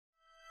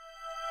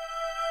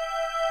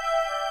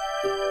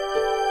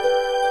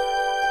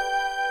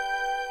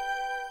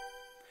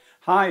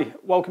Hi,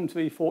 welcome to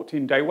the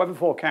 14-day weather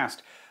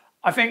forecast.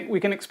 I think we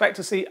can expect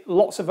to see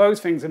lots of those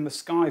things in the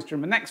skies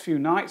during the next few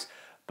nights,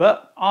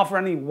 but are there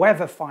any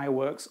weather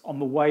fireworks on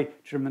the way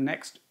during the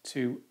next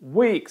 2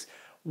 weeks?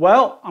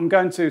 Well, I'm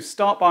going to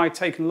start by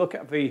taking a look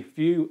at the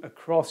view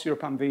across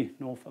Europe and the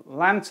North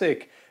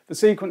Atlantic. The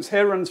sequence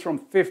here runs from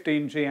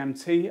 15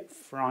 GMT,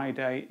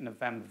 Friday,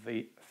 November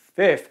the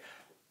 5th.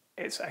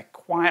 It's a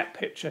quiet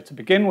picture to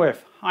begin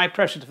with. High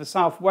pressure to the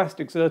southwest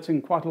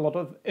exerting quite a lot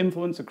of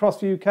influence across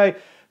the UK.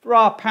 There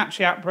are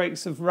patchy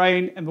outbreaks of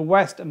rain in the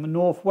west and the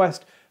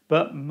northwest,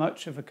 but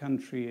much of the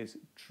country is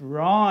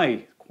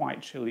dry,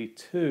 quite chilly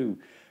too.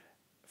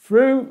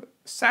 Through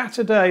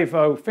Saturday,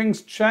 though,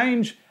 things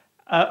change.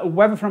 A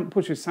weather front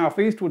pushes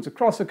southeastwards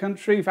across the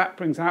country. That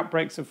brings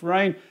outbreaks of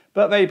rain,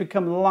 but they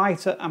become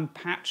lighter and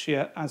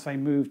patchier as they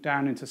move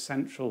down into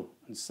central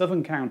and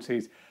southern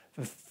counties.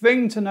 The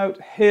thing to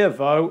note here,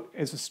 though,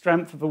 is the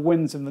strength of the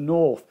winds in the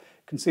north.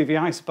 You can see the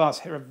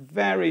isobars here are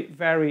very,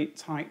 very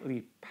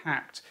tightly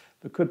packed.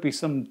 There could be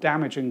some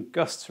damaging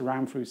gusts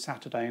around through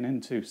Saturday and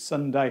into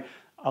Sunday.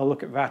 I'll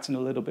look at that in a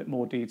little bit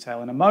more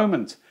detail in a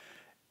moment.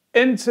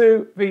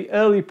 Into the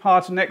early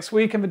part of next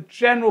week, and the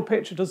general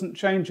picture doesn't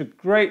change a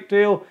great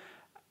deal.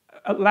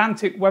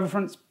 Atlantic weather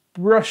fronts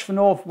brush the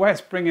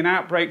northwest, bringing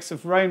outbreaks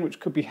of rain,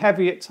 which could be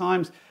heavy at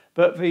times,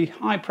 but the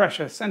high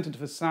pressure centred to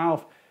the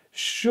south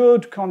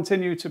should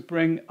continue to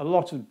bring a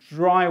lot of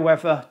dry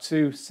weather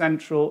to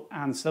central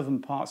and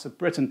southern parts of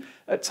Britain.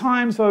 At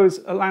times, those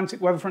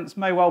Atlantic weather fronts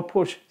may well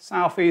push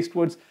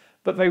southeastwards,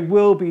 but they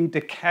will be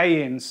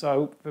decaying,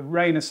 so the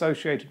rain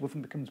associated with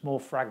them becomes more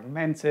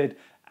fragmented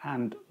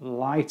and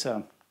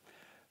lighter.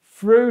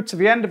 Through to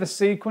the end of the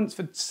sequence,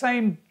 the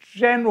same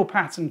general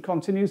pattern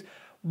continues.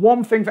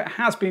 One thing that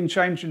has been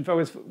changing, though,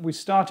 is we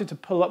started to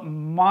pull up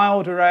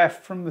milder air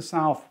from the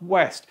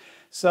southwest.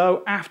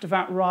 So after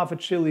that rather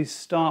chilly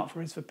start,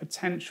 there is the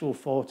potential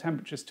for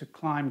temperatures to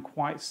climb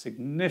quite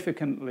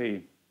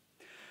significantly.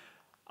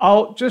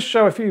 I'll just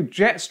show a few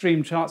jet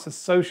stream charts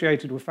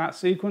associated with that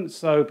sequence.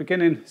 So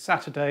beginning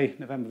Saturday,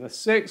 November the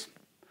 6th,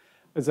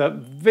 there's a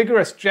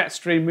vigorous jet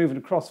stream moving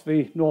across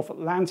the North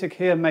Atlantic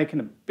here, making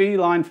a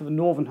beeline for the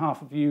northern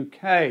half of the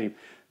UK.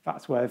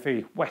 That's where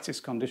the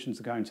wettest conditions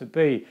are going to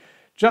be.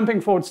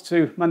 Jumping forwards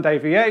to Monday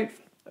the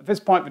 8th, at this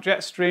point the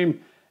jet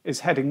stream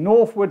is heading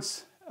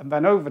northwards and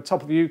then over the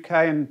top of the UK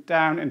and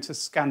down into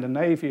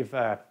Scandinavia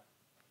there.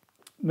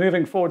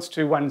 Moving forwards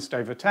to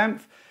Wednesday the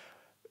 10th,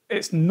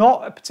 it's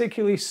not a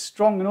particularly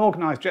strong and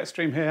organised jet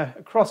stream here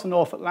across the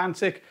North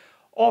Atlantic.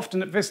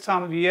 Often at this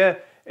time of the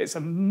year, it's a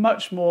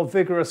much more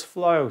vigorous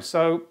flow,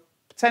 so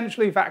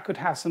potentially that could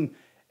have some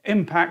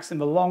impacts in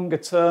the longer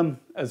term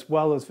as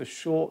well as the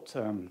short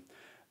term.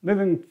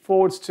 Moving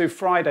forwards to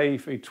Friday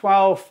the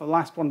 12th, the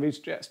last one of these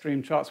jet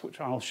stream charts which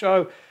I'll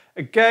show.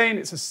 Again,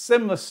 it's a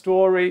similar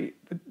story.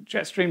 The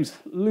jet stream's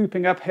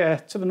looping up here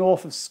to the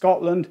north of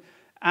Scotland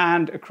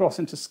and across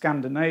into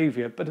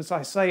Scandinavia. But as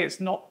I say, it's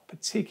not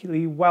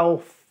particularly well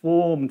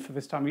formed for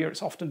this time of year.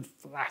 It's often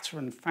flatter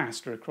and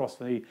faster across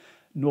the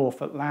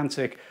North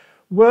Atlantic.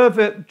 Were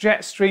the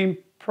jet stream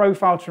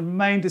profile to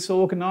remain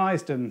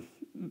disorganised and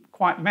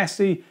quite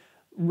messy,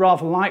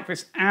 rather like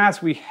this as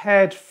we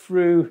head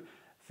through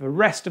the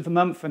rest of the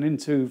month and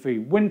into the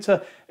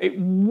winter, it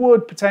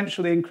would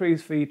potentially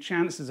increase the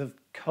chances of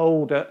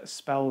colder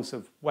spells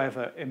of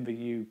weather in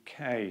the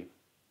UK.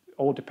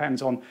 All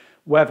depends on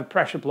where the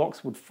pressure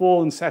blocks would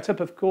fall and set up,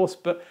 of course,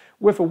 but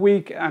with a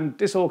weak and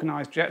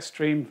disorganised jet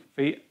stream,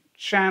 the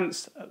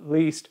chance, at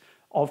least,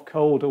 of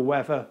colder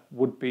weather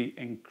would be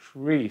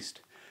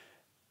increased.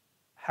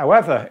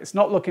 However, it's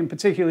not looking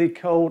particularly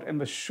cold in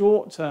the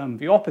short term.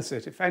 The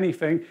opposite, if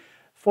anything.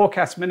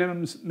 Forecast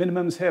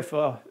minimums here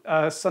for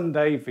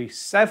Sunday the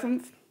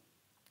 7th.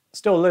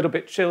 Still a little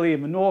bit chilly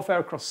in the north there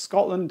across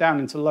Scotland, down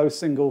into low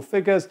single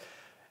figures.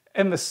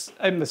 In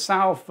the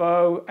south,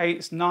 though,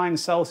 8 to 9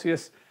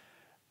 Celsius,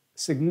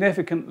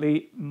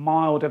 significantly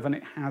milder than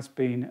it has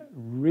been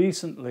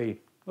recently.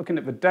 Looking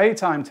at the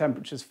daytime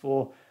temperatures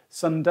for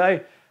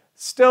Sunday,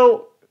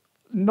 still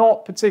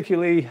not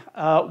particularly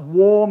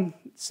warm,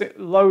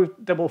 low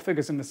double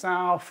figures in the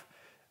south,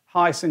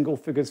 high single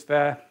figures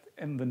there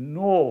in the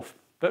north.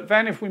 But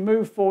then if we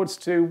move forwards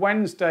to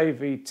Wednesday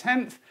the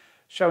 10th,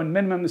 showing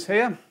minimums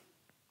here,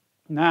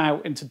 now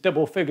into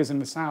double figures in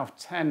the south,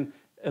 10,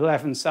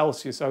 11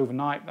 Celsius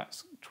overnight,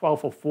 that's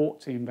 12 or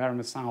 14 there in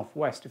the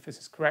southwest, if this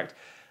is correct,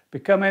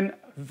 becoming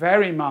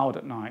very mild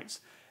at nights.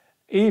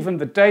 Even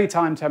the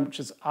daytime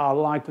temperatures are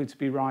likely to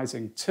be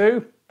rising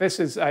too. This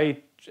is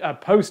a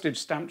postage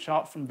stamp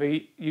chart from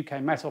the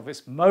UK Met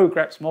Office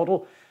MOGREPS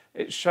model.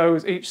 It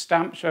shows, each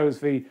stamp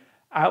shows the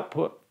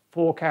output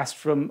forecast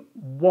from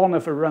one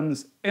of the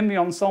runs in the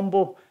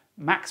Ensemble.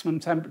 Maximum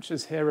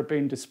temperatures here are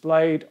being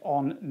displayed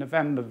on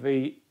November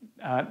the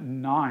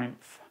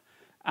 9th.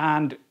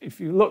 And if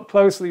you look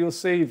closely, you'll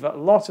see that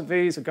a lot of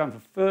these are going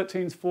for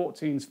 13s,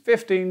 14s,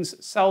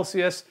 15s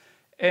Celsius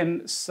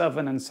in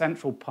southern and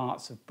central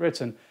parts of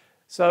Britain.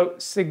 So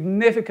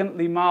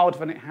significantly milder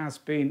than it has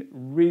been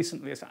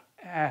recently as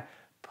air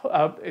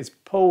is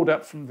pulled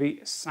up from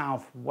the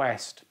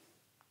southwest.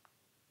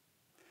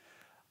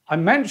 I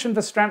mentioned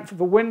the strength of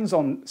the winds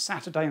on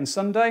Saturday and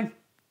Sunday.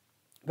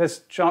 There's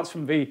charts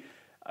from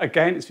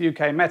again, it's the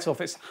UK Met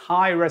Office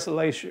high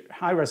resolution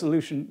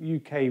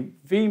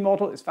UKV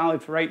model. It's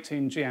valid for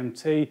 18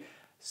 GMT,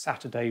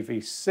 Saturday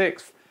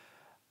v6.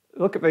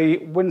 Look at the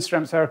wind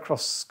strengths there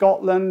across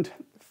Scotland,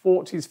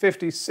 40s,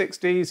 50s,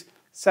 60s,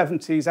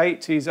 70s,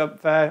 80s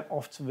up there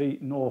off to the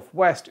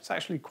northwest. It's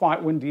actually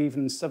quite windy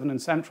even in southern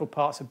and central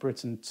parts of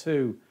Britain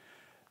too.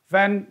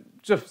 Then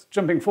just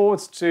jumping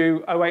forwards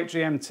to 08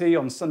 GMT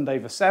on Sunday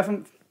the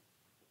 7th.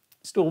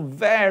 Still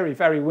very,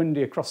 very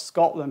windy across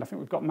Scotland. I think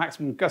we've got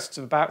maximum gusts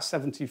of about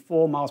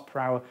 74 miles per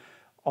hour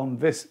on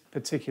this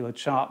particular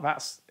chart.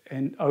 That's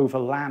in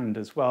overland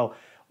as well.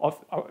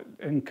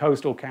 In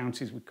coastal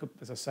counties, we could,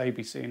 as I say,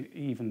 be seeing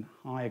even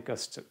higher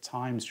gusts at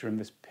times during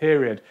this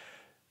period.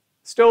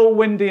 Still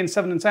windy in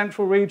southern and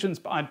central regions,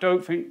 but I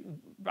don't think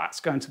that's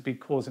going to be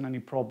causing any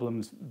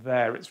problems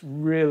there. It's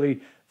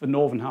really the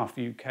northern half of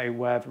the UK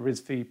where there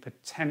is the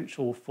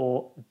potential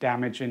for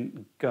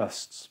damaging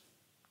gusts.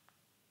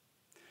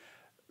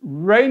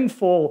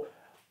 Rainfall,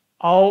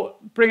 I'll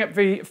bring up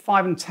the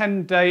 5 and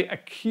 10 day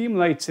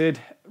accumulated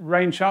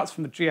rain charts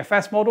from the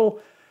GFS model.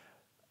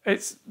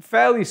 It's a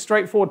fairly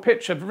straightforward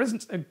picture. There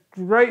isn't a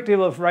great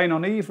deal of rain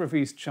on either of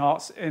these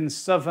charts in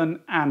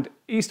southern and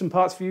eastern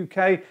parts of the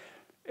UK.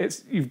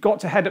 You've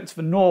got to head up to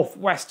the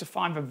northwest to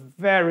find the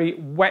very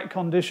wet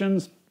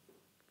conditions.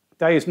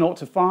 Days 0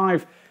 to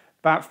 5,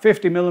 about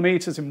 50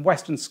 millimetres in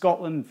western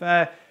Scotland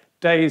there.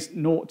 Days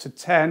 0 to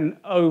 10,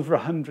 over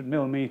 100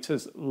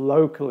 millimetres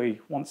locally,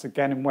 once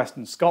again in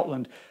western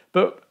Scotland.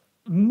 But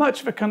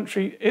much of the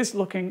country is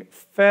looking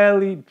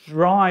fairly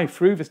dry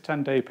through this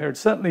 10-day period,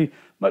 certainly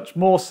much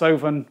more so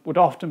than would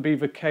often be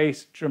the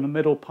case during the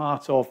middle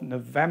part of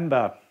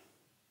November.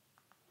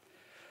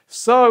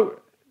 So,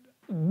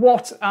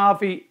 what are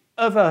the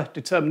other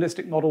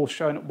deterministic models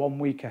shown at 1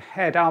 week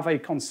ahead? Are they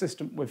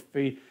consistent with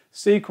the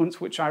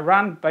sequence which I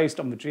ran based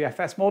on the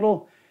GFS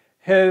model?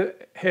 Here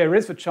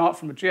is the chart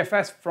from the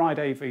GFS,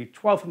 Friday the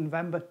 12th of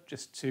November,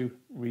 just to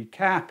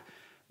recap.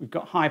 We've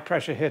got high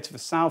pressure here to the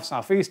south,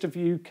 southeast of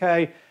the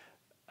UK,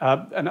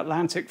 an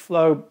Atlantic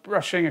flow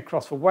brushing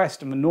across the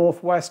west and the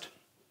northwest.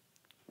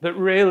 But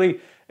really,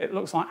 it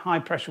looks like high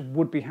pressure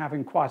would be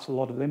having quite a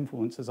lot of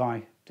influence, as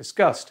I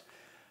discussed.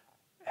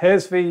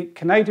 Here's the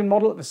Canadian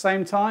model at the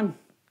same time,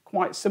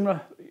 quite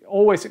similar.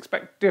 Always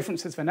expect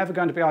differences, they're never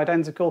going to be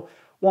identical.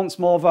 Once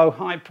more though,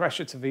 high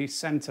pressure to the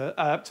centre,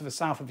 to the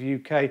south of the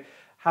UK,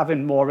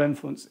 having more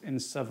influence in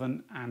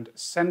southern and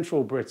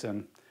central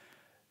Britain.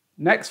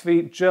 Next,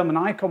 the German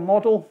ICON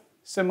model,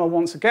 similar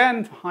once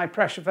again, high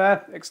pressure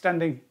there,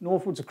 extending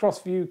northwards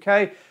across the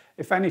UK,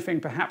 if anything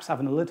perhaps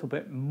having a little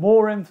bit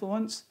more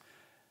influence.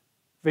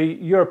 The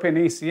European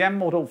ECM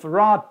model,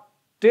 there are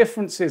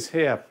differences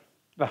here.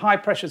 The high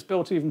pressure is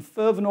built even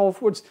further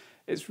northwards.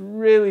 It's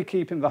really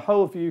keeping the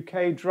whole of the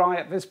UK dry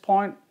at this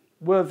point.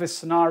 Were this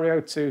scenario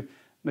to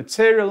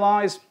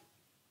materialise,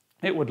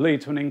 it would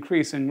lead to an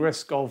increasing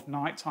risk of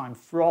nighttime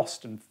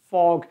frost and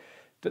fog.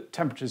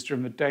 Temperatures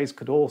during the days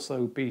could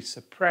also be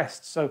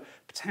suppressed, so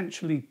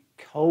potentially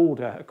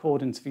colder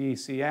according to the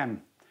ECM.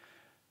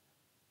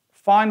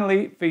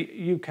 Finally,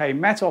 the UK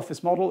Met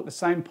Office model at the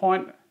same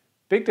point,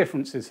 big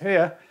differences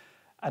here.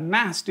 A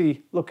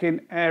nasty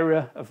looking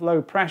area of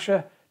low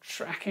pressure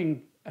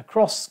tracking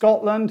across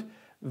Scotland,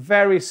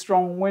 very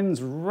strong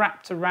winds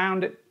wrapped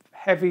around it,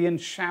 heavy and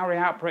showery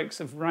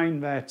outbreaks of rain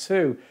there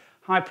too.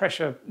 High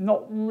pressure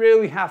not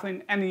really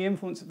having any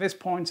influence at this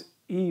point,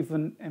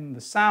 even in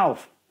the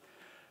south.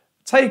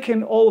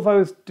 Taking all of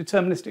those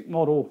deterministic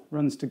model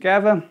runs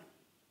together,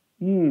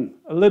 a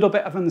little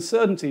bit of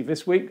uncertainty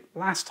this week.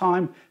 Last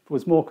time there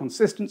was more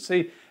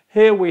consistency.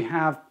 Here we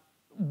have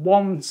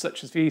one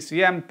such as the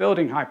ECM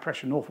building high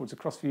pressure northwards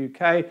across the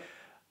UK.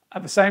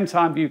 At the same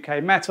time, the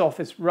UK Met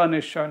Office run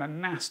is showing a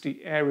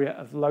nasty area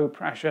of low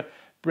pressure,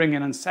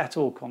 bringing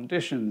unsettled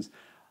conditions.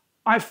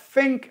 I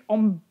think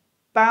on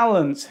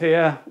balance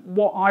here,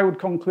 what I would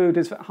conclude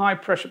is that high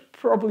pressure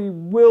probably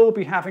will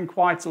be having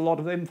quite a lot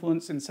of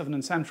influence in southern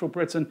and central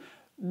Britain.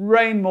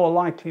 Rain more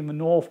likely in the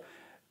north,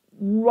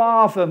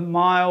 rather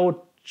mild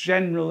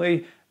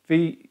generally.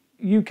 The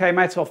UK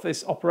Met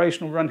Office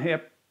operational run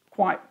here,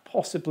 quite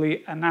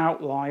possibly an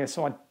outlier,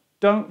 so I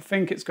don't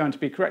think it's going to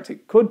be correct.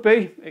 It could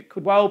be, it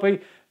could well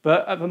be,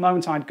 but at the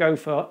moment I'd go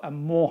for a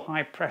more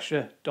high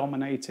pressure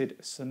dominated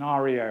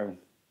scenario.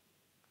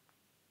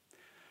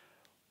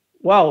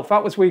 Well,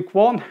 that was week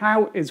 1.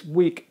 How is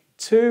week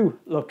 2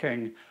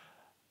 looking?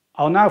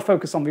 I'll now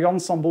focus on the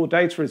Ensemble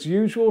data as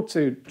usual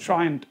to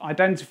try and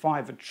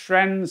identify the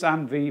trends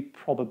and the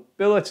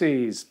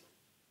probabilities.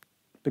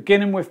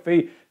 Beginning with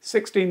the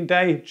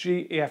 16-day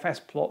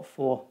GEFS plot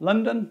for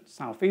London,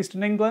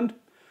 southeastern England.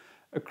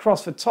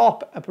 Across the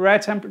top, upper air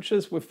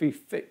temperatures with the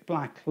thick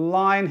black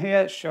line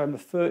here showing the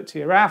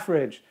 30-year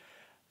average.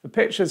 The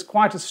picture is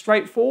quite a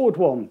straightforward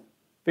one.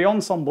 The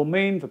ensemble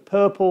mean, the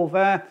purple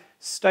there,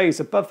 stays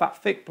above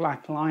that thick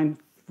black line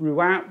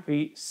throughout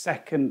the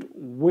second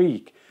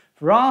week.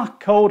 There are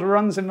colder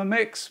runs in the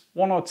mix.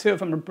 1 or 2 of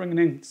them are bringing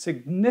in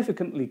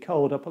significantly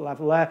cold upper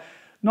level air.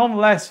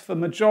 Nonetheless, the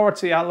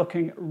majority are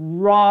looking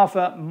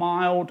rather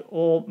mild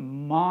or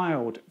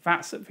mild.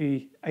 That's at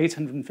the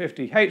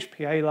 850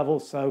 HPA level,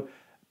 so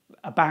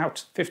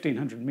about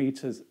 1,500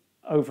 meters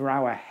over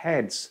our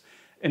heads.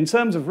 In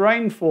terms of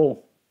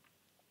rainfall,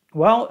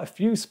 well, a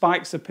few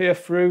spikes appear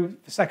through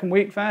the second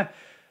week there.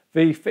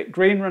 The thick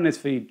green run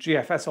is the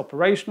GFS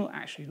operational. It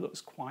actually looks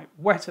quite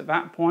wet at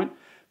that point,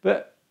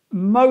 but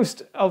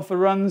most of the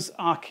runs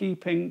are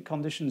keeping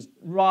conditions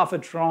rather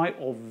dry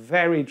or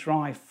very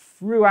dry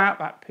throughout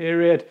that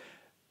period,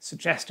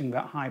 suggesting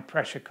that high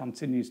pressure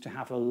continues to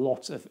have a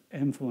lot of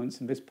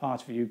influence in this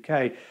part of the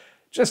UK.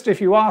 Just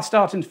if you are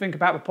starting to think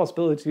about the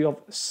possibility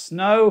of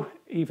snow,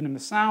 even in the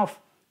south,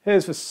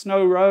 here's the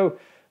snow row.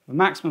 The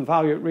maximum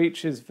value it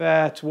reaches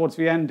there towards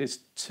the end is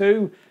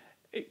 2.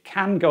 It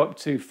can go up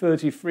to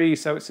 33,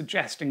 so it's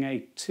suggesting a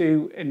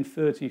 2 in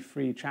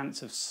 33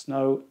 chance of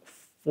snow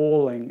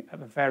falling at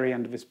the very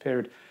end of this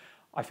period.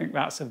 I think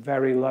that's a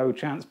very low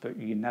chance, but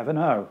you never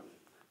know.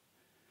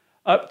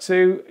 Up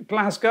to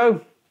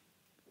Glasgow,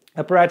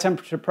 upper air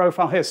temperature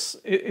profile here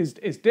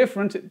is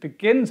different. It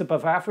begins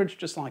above average,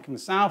 just like in the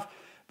south,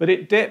 but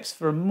it dips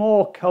for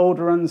more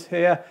colder runs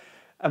here.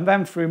 And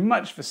then through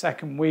much of the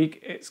second week,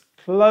 it's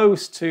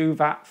close to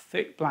that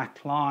thick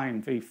black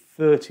line, the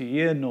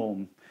 30-year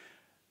norm.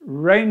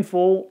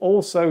 Rainfall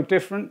also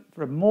different.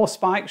 There are more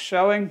spikes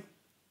showing,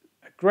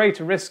 a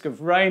greater risk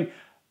of rain,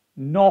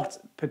 not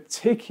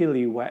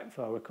particularly wet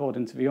though,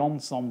 according to the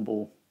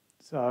Ensemble.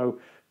 So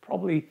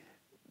probably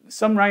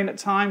some rain at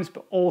times,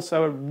 but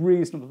also a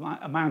reasonable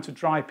amount of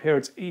dry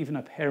periods, even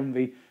up here in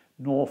the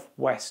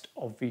northwest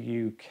of the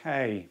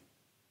UK.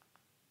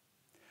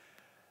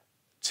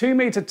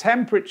 2-meter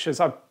temperatures,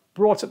 I've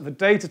brought up the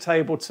data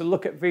table to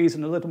look at these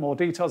in a little more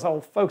detail.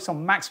 I'll focus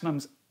on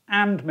maximums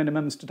and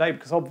minimums today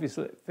because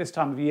obviously at this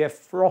time of year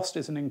frost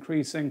is an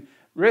increasing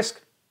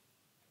risk.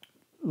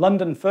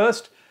 London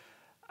first,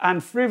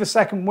 and through the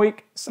second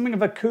week something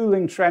of a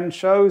cooling trend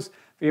shows.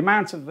 The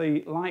amount of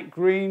the light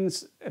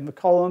greens in the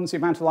columns, the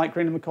amount of light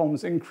green in the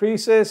columns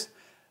increases.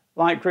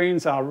 Light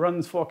greens are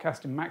runs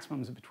forecasting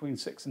maximums of between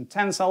 6 and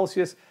 10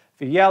 Celsius.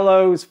 The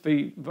yellows,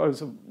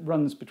 those are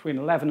runs between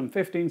 11 and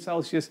 15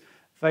 Celsius.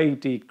 They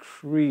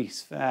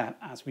decrease there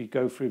as we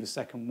go through the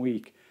second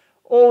week.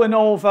 All in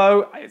all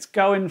though, it's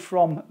going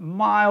from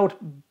mild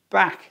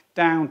back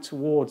down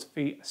towards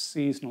the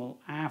seasonal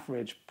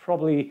average.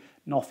 Probably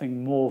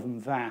nothing more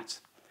than that.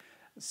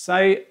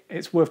 Say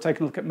it's worth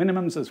taking a look at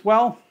minimums as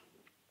well.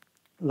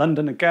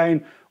 London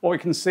again, what we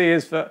can see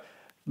is that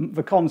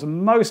the columns are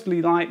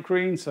mostly light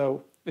green,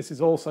 so this is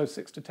also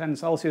 6 to 10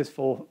 Celsius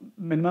for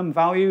minimum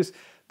values,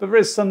 but there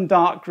is some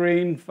dark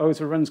green.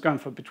 Those are runs going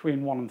for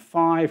between 1 and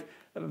 5.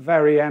 At the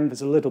very end,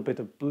 there's a little bit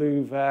of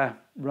blue there,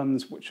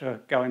 runs which are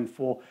going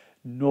for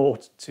 0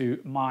 to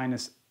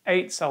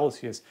 -8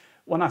 Celsius.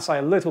 When I say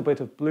a little bit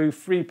of blue,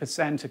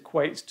 3%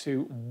 equates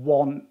to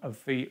 1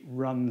 of the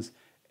runs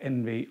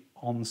in the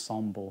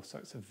Ensemble, so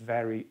it's a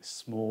very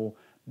small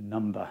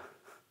number.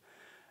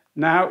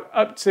 Now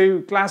up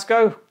to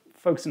Glasgow,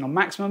 focusing on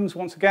maximums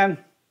once again.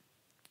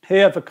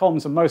 Here the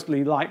columns are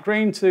mostly light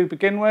green to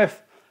begin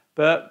with,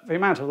 but the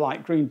amount of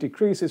light green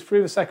decreases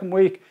through the second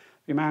week.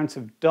 The amount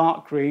of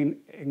dark green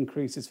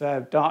increases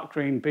there, dark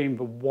green being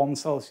the 1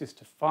 Celsius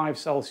to 5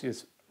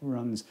 Celsius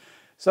runs.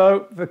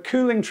 So the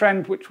cooling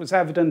trend, which was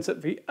evident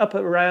at the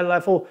upper air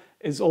level,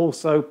 is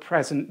also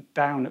present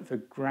down at the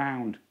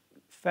ground.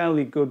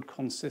 Fairly good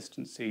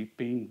consistency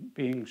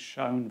being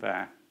shown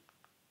there.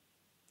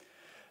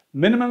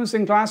 Minimums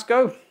in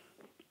Glasgow,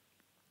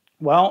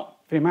 well,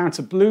 the amount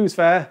of blues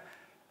there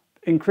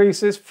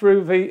increases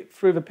through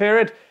the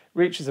period,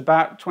 reaches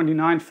about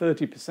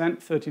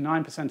 29-30%,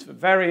 39% at the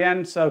very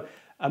end, so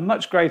a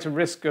much greater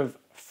risk of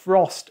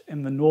frost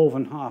in the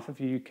northern half of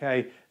the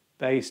UK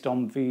based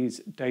on these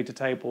data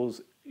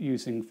tables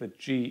using the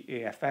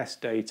GEFS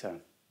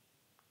data.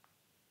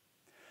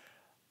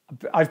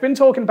 I've been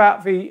talking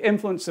about the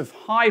influence of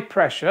high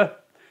pressure.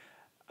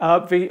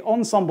 The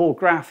Ensemble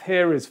graph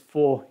here is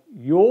for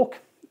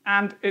York,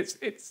 and it's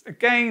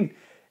again,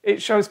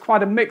 it shows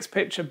quite a mixed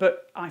picture,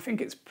 but I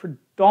think it's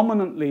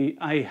predominantly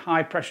a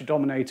high pressure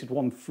dominated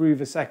one through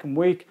the second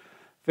week.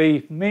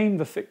 The mean,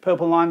 the thick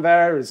purple line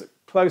there, is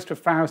close to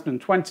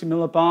 1,020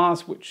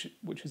 millibars,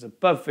 which is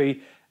above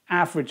the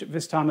average at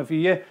this time of the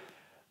year.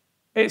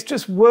 It's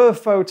just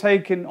worth though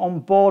taking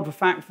on board the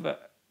fact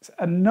that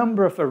a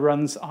number of the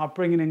runs are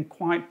bringing in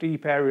quite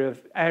deep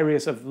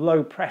areas of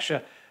low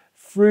pressure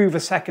through the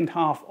second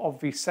half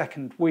of the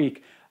second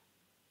week.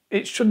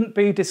 It shouldn't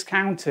be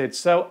discounted,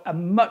 so a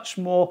much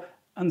more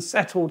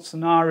unsettled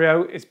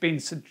scenario is being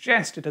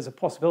suggested as a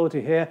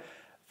possibility here.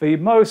 The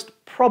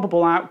most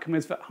probable outcome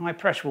is that high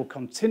pressure will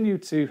continue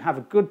to have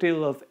a good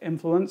deal of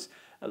influence,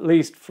 at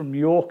least from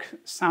York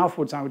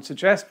southwards, I would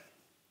suggest,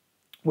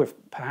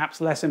 with perhaps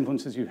less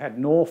influence as you head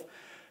north.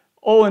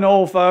 All in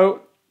all,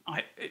 though,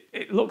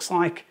 it looks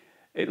like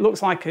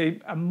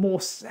a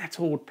more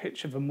settled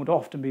picture than would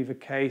often be the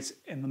case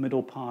in the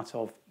middle part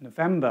of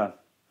November.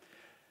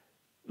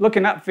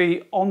 Looking at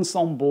the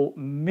Ensemble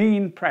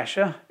mean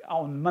pressure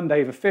on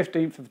Monday the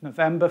 15th of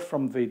November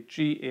from the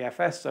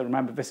GEFS, so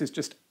remember this is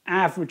just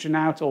averaging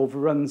out all the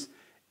runs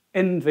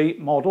in the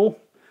model.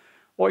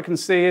 What you can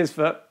see is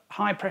that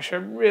high pressure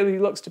really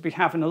looks to be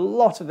having a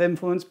lot of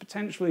influence,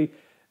 potentially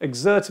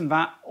exerting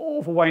that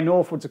all the way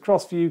northwards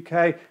across the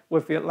UK,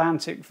 with the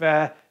Atlantic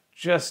there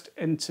just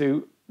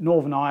into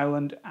Northern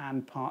Ireland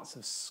and parts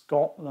of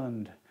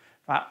Scotland.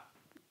 That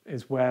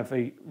is where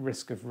the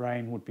risk of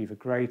rain would be the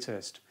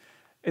greatest.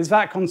 Is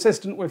that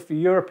consistent with the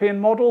European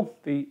model,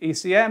 the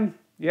ECM?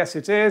 Yes,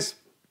 it is.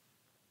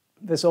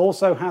 This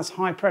also has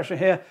high pressure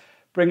here,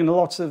 bringing a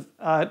lot of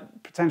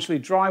potentially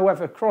dry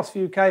weather across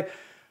the UK.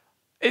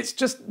 It's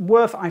just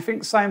worth, I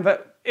think, saying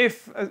that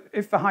if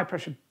the high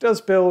pressure does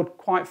build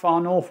quite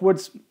far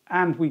northwards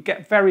and we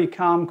get very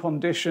calm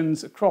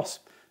conditions across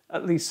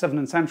at least southern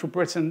and central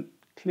Britain,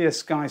 clear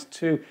skies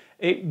too,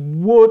 it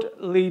would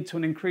lead to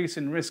an increase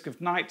in risk of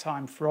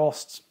nighttime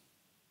frosts,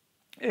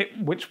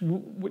 which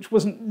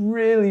wasn't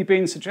really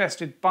being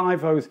suggested by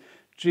those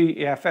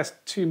GEFS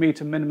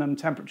 2-metre minimum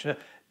temperature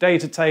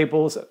data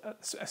tables,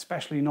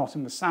 especially not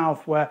in the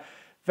south where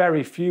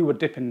very few were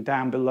dipping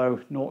down below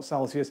 0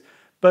 Celsius.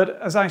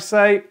 But as I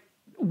say,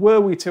 were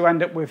we to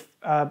end up with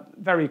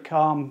very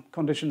calm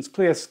conditions,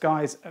 clear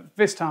skies at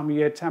this time of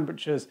year,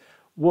 temperatures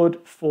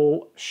would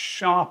fall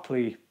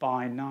sharply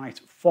by night.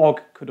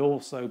 Fog could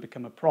also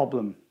become a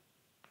problem.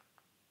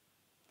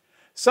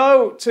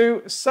 So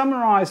to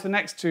summarise the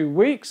next 2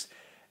 weeks,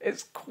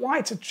 it's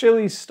quite a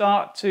chilly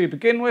start to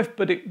begin with,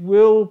 but it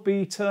will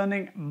be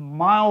turning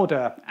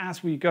milder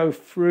as we go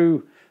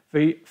through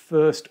the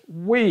first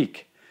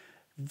week.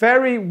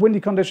 Very windy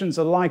conditions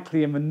are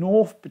likely in the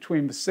north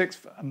between the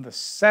 6th and the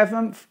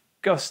 7th.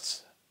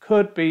 Gusts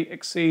could be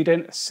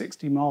exceeding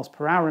 60 miles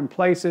per hour in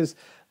places,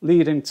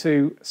 leading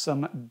to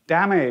some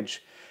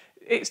damage.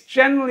 It's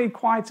generally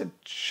quite a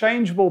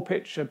changeable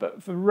picture,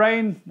 but the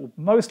rain will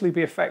mostly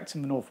be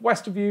affecting the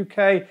northwest of the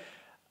UK.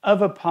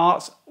 Other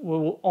parts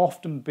will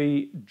often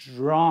be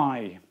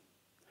dry.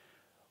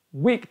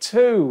 Week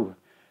 2,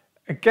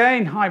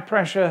 again, high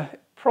pressure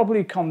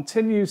probably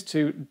continues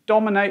to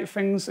dominate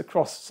things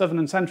across southern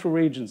and central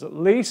regions at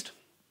least.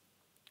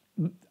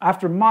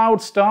 After a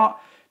mild start,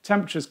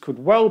 temperatures could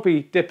well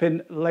be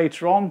dipping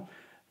later on.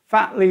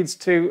 That leads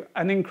to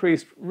an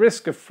increased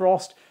risk of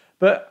frost,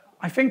 but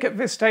I think at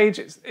this stage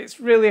it's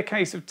really a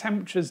case of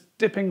temperatures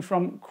dipping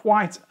from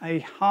quite a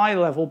high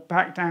level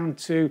back down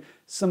to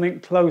something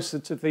closer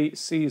to the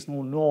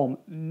seasonal norm,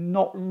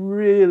 not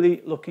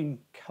really looking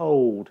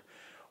cold.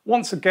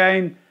 Once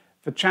again,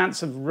 the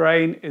chance of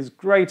rain is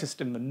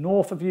greatest in the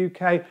north of the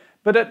UK,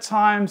 but at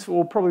times there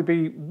will probably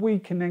be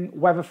weakening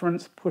weather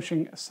fronts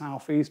pushing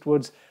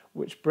southeastwards,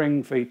 which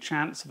bring the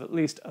chance of at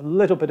least a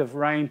little bit of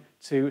rain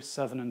to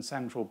southern and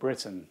central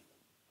Britain.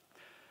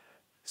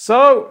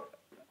 So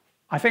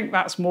I think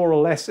that's more or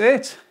less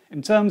it.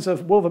 In terms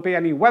of will there be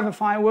any weather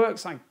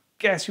fireworks, I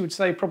guess you would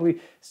say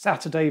probably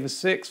Saturday the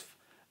 6th,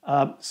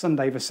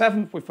 Sunday the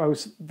 7th, with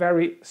those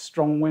very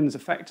strong winds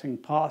affecting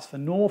parts of the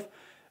north.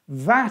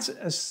 That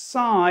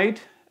aside,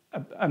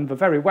 and the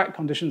very wet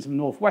conditions in the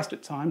northwest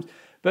at times,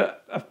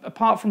 but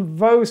apart from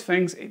those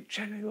things, it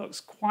generally looks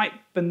quite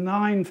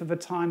benign for the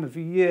time of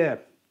the year,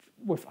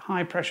 with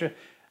high pressure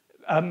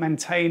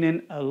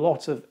maintaining a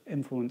lot of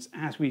influence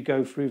as we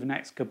go through the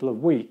next couple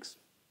of weeks.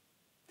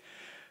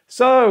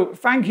 So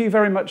thank you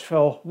very much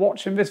for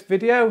watching this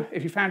video.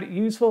 If you found it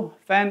useful,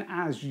 then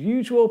as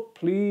usual,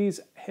 please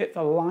hit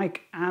the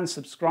like and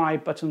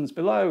subscribe buttons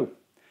below.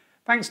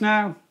 Thanks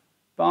now.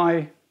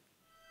 Bye.